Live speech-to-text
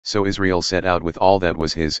So Israel set out with all that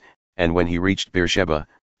was his, and when he reached Beersheba,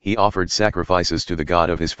 he offered sacrifices to the God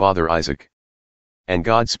of his father Isaac. And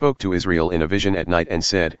God spoke to Israel in a vision at night and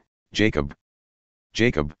said, Jacob.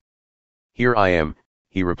 Jacob. Here I am,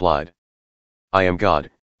 he replied. I am God,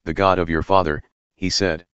 the God of your father, he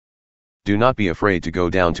said. Do not be afraid to go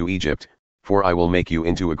down to Egypt, for I will make you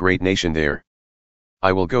into a great nation there.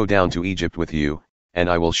 I will go down to Egypt with you, and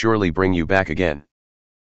I will surely bring you back again.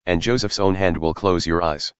 And Joseph's own hand will close your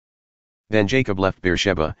eyes. Then Jacob left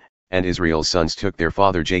Beersheba, and Israel's sons took their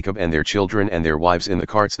father Jacob and their children and their wives in the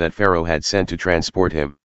carts that Pharaoh had sent to transport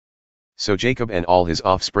him. So Jacob and all his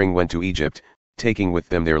offspring went to Egypt, taking with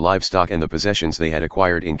them their livestock and the possessions they had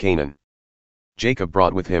acquired in Canaan. Jacob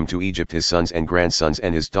brought with him to Egypt his sons and grandsons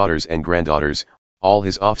and his daughters and granddaughters, all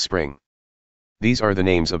his offspring. These are the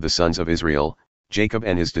names of the sons of Israel, Jacob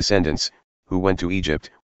and his descendants, who went to Egypt,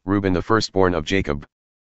 Reuben the firstborn of Jacob.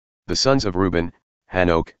 The sons of Reuben,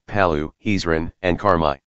 Hanok, Pallu, Hezron, and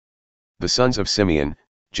Karmi. The sons of Simeon,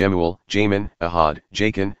 Jemuel, Jamin, Ohad,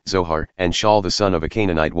 Jakin, Zohar, and Shaul the son of a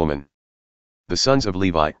Canaanite woman. The sons of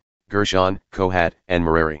Levi, Gershon, Kohath, and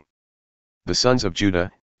Merari. The sons of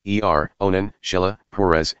Judah, Er, Onan, Shelah,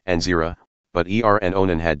 Perez, and Zerah, but Er and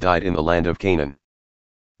Onan had died in the land of Canaan.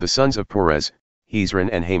 The sons of Perez, Hezron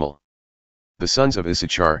and Hamul. The sons of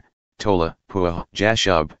Issachar, Tola, Puah,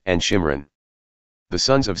 Jashub, and Shimron. The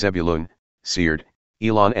sons of Zebulun, Sered,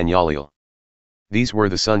 Elon and Jahleel. These were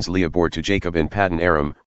the sons Leah bore to Jacob in Paddan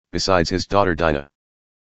Aram, besides his daughter Dinah.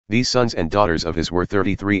 These sons and daughters of his were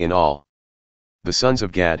 33 in all. The sons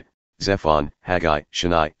of Gad, Zephon, Haggai,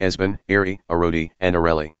 Shani, Esban, Eri, Arodi, and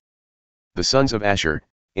Areli. The sons of Asher,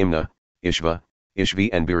 Imnah, Ishvi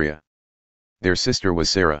and Beriah. Their sister was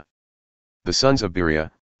Sarah. The sons of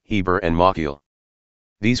Beriah, Heber and Malkiel.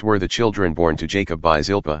 These were the children born to Jacob by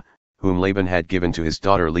Zilpah, whom Laban had given to his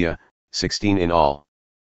daughter Leah, 16 in all.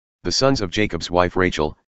 The sons of Jacob's wife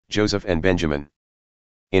Rachel, Joseph and Benjamin.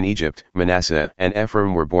 In Egypt, Manasseh and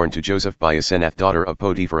Ephraim were born to Joseph by Asenath daughter of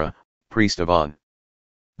Potiphera, priest of On.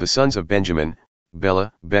 The sons of Benjamin,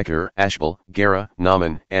 Bela, Becher, Ashbel, Gera,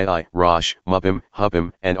 Naaman, Ai, Rosh,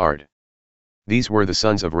 Huppim and Ard. These were the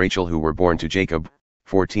sons of Rachel who were born to Jacob,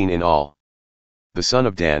 14 in all. The son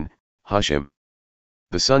of Dan, Hushim.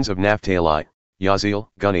 The sons of Naphtali, Yaziel,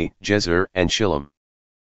 Guni, Jezer and Shillem.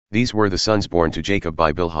 These were the sons born to Jacob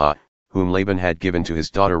by Bilhah, whom Laban had given to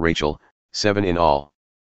his daughter Rachel, 7 in all.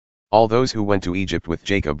 All those who went to Egypt with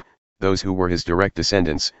Jacob, those who were his direct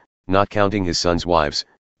descendants, not counting his sons' wives,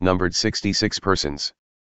 numbered 66 persons.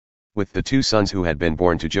 With the 2 sons who had been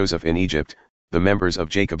born to Joseph in Egypt, the members of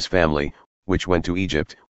Jacob's family, which went to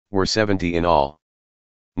Egypt, were 70 in all.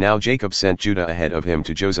 Now Jacob sent Judah ahead of him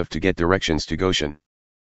to Joseph to get directions to Goshen.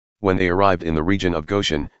 When they arrived in the region of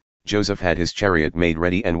Goshen, Joseph had his chariot made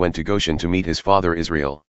ready and went to Goshen to meet his father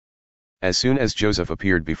Israel. As soon as Joseph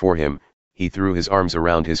appeared before him, he threw his arms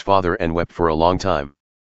around his father and wept for a long time.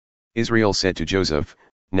 Israel said to Joseph,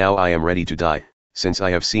 Now I am ready to die, since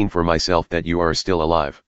I have seen for myself that you are still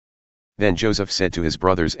alive. Then Joseph said to his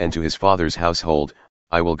brothers and to his father's household,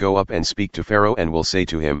 I will go up and speak to Pharaoh and will say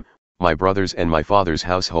to him, My brothers and my father's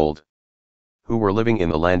household, who were living in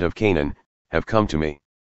the land of Canaan, have come to me.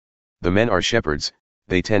 The men are shepherds,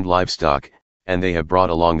 they tend livestock, and they have brought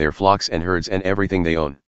along their flocks and herds and everything they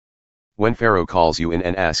own. When Pharaoh calls you in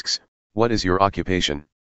and asks, What is your occupation?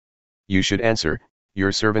 You should answer,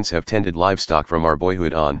 Your servants have tended livestock from our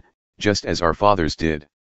boyhood on, just as our fathers did.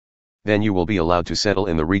 Then you will be allowed to settle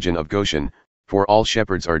in the region of Goshen, for all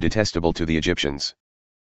shepherds are detestable to the Egyptians.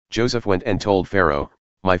 Joseph went and told Pharaoh,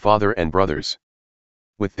 My father and brothers,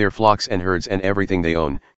 with their flocks and herds and everything they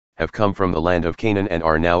own, have come from the land of Canaan and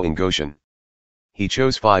are now in Goshen. He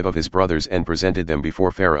chose 5 of his brothers and presented them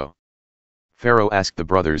before Pharaoh. Pharaoh asked the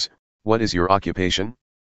brothers, What is your occupation?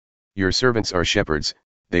 Your servants are shepherds,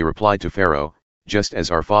 they replied to Pharaoh, just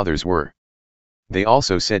as our fathers were. They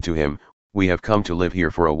also said to him, We have come to live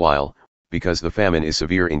here for a while, because the famine is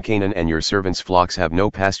severe in Canaan and your servants' flocks have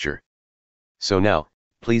no pasture. So now,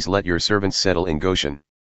 please let your servants settle in Goshen.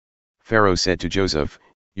 Pharaoh said to Joseph,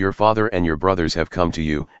 Your father and your brothers have come to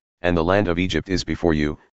you, and the land of Egypt is before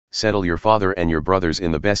you, settle your father and your brothers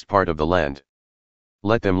in the best part of the land.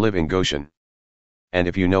 Let them live in Goshen. And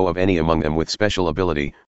if you know of any among them with special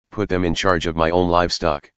ability, put them in charge of my own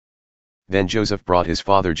livestock. Then Joseph brought his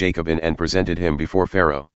father Jacob in and presented him before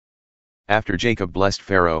Pharaoh. After Jacob blessed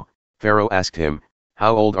Pharaoh, Pharaoh asked him,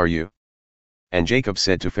 How old are you? And Jacob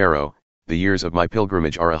said to Pharaoh, The years of my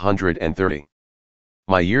pilgrimage are 130.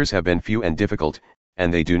 My years have been few and difficult,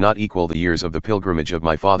 and they do not equal the years of the pilgrimage of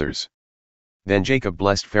my fathers. Then Jacob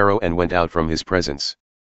blessed Pharaoh and went out from his presence.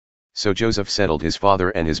 So Joseph settled his father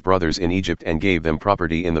and his brothers in Egypt and gave them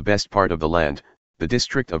property in the best part of the land, the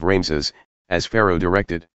district of Ramses, as Pharaoh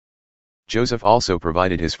directed. Joseph also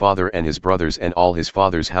provided his father and his brothers and all his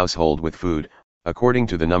father's household with food, according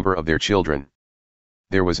to the number of their children.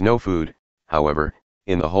 There was no food, however,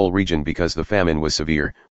 in the whole region because the famine was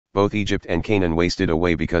severe. Both Egypt and Canaan wasted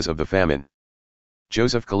away because of the famine.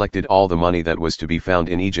 Joseph collected all the money that was to be found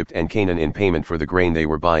in Egypt and Canaan in payment for the grain they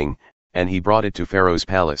were buying, and he brought it to Pharaoh's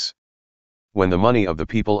palace. When the money of the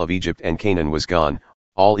people of Egypt and Canaan was gone,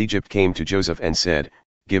 all Egypt came to Joseph and said,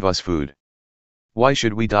 "Give us food. Why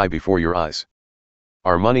should we die before your eyes?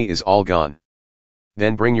 Our money is all gone."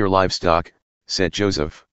 "Then bring your livestock," said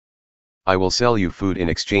Joseph. "I will sell you food in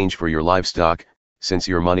exchange for your livestock, since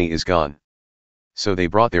your money is gone." So they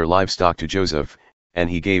brought their livestock to Joseph, and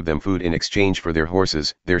he gave them food in exchange for their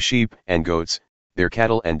horses, their sheep and goats, their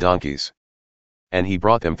cattle and donkeys. And he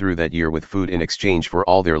brought them through that year with food in exchange for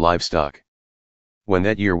all their livestock. When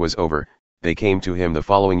that year was over, they came to him the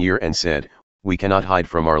following year and said, "We cannot hide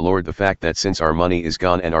from our Lord the fact that since our money is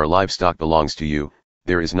gone and our livestock belongs to you,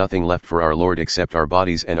 there is nothing left for our Lord except our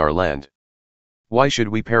bodies and our land. Why should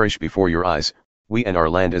we perish before your eyes, we and our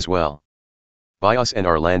land as well? Buy us and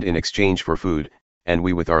our land in exchange for food, and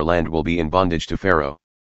we with our land will be in bondage to Pharaoh.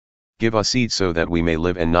 Give us seed so that we may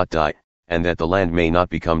live and not die, and that the land may not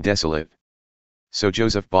become desolate." So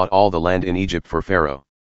Joseph bought all the land in Egypt for Pharaoh.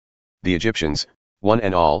 The Egyptians, one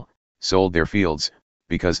and all, sold their fields,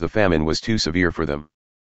 because the famine was too severe for them.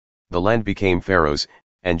 The land became Pharaoh's,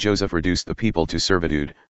 and Joseph reduced the people to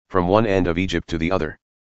servitude, from one end of Egypt to the other.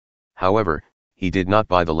 However, he did not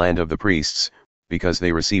buy the land of the priests, because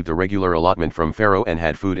they received a regular allotment from Pharaoh and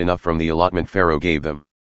had food enough from the allotment Pharaoh gave them.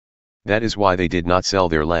 That is why they did not sell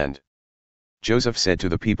their land. Joseph said to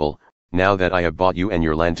the people, "Now that I have bought you and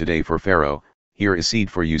your land today for Pharaoh, here is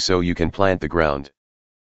seed for you so you can plant the ground.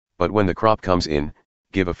 But when the crop comes in,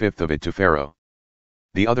 give a fifth of it to Pharaoh.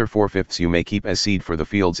 The other 4/5 you may keep as seed for the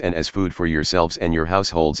fields and as food for yourselves and your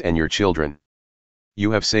households and your children."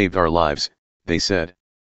 "You have saved our lives," they said.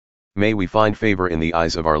 "May we find favor in the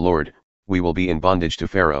eyes of our Lord, we will be in bondage to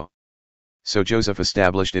Pharaoh." So Joseph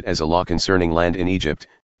established it as a law concerning land in Egypt,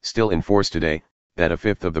 still in force today, that a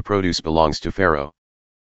fifth of the produce belongs to Pharaoh.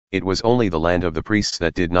 It was only the land of the priests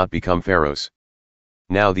that did not become Pharaoh's.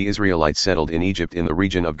 Now the Israelites settled in Egypt in the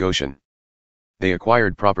region of Goshen. They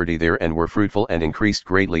acquired property there and were fruitful and increased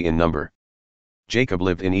greatly in number. Jacob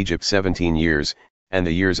lived in Egypt 17 years, and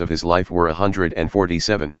the years of his life were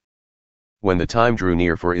 147. When the time drew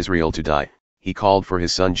near for Israel to die, he called for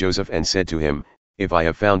his son Joseph and said to him, "If I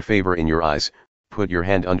have found favor in your eyes, put your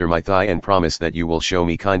hand under my thigh and promise that you will show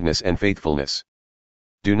me kindness and faithfulness.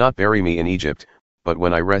 Do not bury me in Egypt, but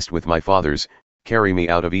when I rest with my fathers, carry me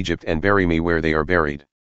out of Egypt and bury me where they are buried."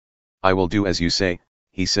 "I will do as you say,"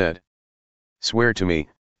 he said. "Swear to me,"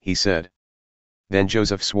 he said. Then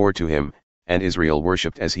Joseph swore to him, and Israel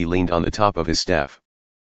worshipped as he leaned on the top of his staff.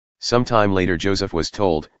 Some time later Joseph was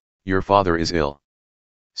told, "Your father is ill."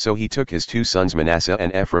 So he took his 2 sons Manasseh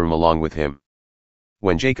and Ephraim along with him.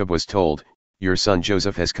 When Jacob was told, "Your son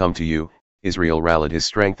Joseph has come to you," Israel rallied his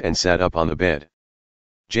strength and sat up on the bed.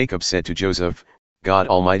 Jacob said to Joseph, "God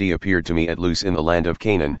Almighty appeared to me at Luz in the land of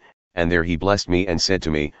Canaan, and there he blessed me and said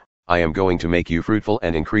to me, I am going to make you fruitful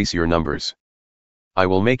and increase your numbers. I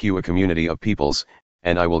will make you a community of peoples,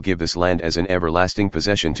 and I will give this land as an everlasting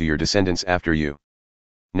possession to your descendants after you.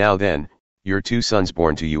 Now then, your 2 sons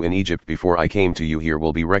born to you in Egypt before I came to you here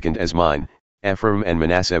will be reckoned as mine, Ephraim and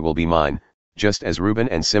Manasseh will be mine, just as Reuben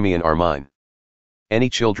and Simeon are mine. Any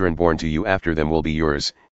children born to you after them will be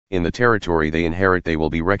yours, in the territory they inherit they will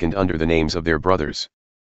be reckoned under the names of their brothers.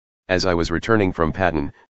 As I was returning from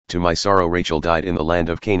Paddan, to my sorrow Rachel died in the land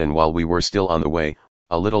of Canaan while we were still on the way,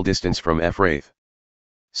 a little distance from Ephrath.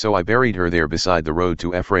 So I buried her there beside the road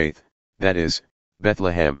to Ephrath, that is,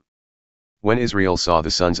 Bethlehem. When Israel saw the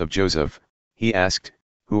sons of Joseph, he asked,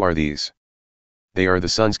 Who are these? They are the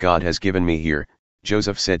sons God has given me here,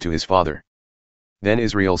 Joseph said to his father. Then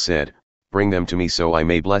Israel said, Bring them to me so I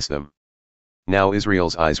may bless them. Now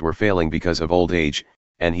Israel's eyes were failing because of old age,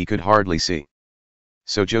 and he could hardly see.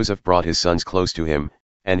 So Joseph brought his sons close to him,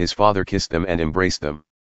 and his father kissed them and embraced them.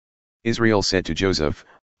 Israel said to Joseph,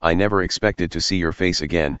 I never expected to see your face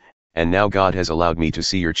again, and now God has allowed me to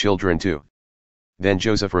see your children too. Then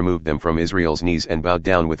Joseph removed them from Israel's knees and bowed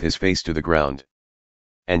down with his face to the ground.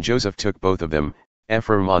 And Joseph took both of them,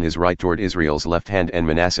 Ephraim on his right toward Israel's left hand and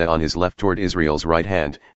Manasseh on his left toward Israel's right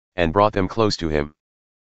hand, and brought them close to him.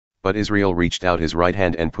 But Israel reached out his right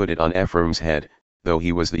hand and put it on Ephraim's head, though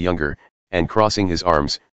he was the younger, and crossing his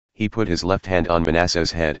arms, he put his left hand on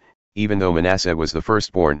Manasseh's head, even though Manasseh was the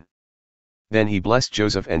firstborn. Then he blessed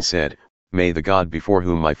Joseph and said, May the God before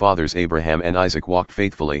whom my fathers Abraham and Isaac walked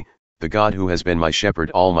faithfully, the God who has been my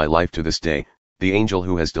shepherd all my life to this day, the angel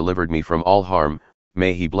who has delivered me from all harm,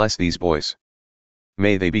 may he bless these boys.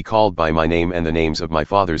 May they be called by my name and the names of my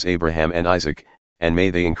fathers Abraham and Isaac, and may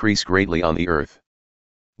they increase greatly on the earth.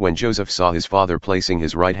 When Joseph saw his father placing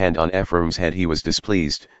his right hand on Ephraim's head, he was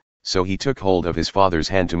displeased, so he took hold of his father's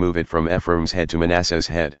hand to move it from Ephraim's head to Manasseh's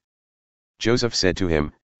head. Joseph said to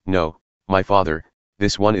him, No, my father,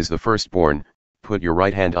 this one is the firstborn, put your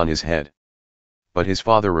right hand on his head. But his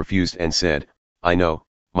father refused and said, I know,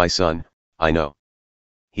 my son, I know.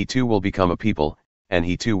 He too will become a people, and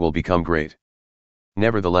he too will become great.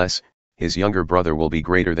 Nevertheless, his younger brother will be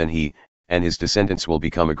greater than he, and his descendants will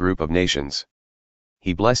become a group of nations.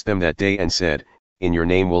 He blessed them that day and said, In your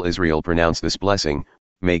name will Israel pronounce this blessing,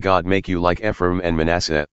 may God make you like Ephraim and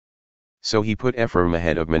Manasseh. So he put Ephraim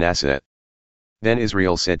ahead of Manasseh. Then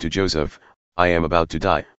Israel said to Joseph, I am about to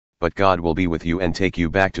die, but God will be with you and take you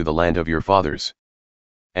back to the land of your fathers.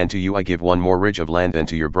 And to you I give one more ridge of land than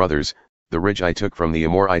to your brothers, the ridge I took from the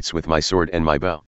Amorites with my sword and my bow.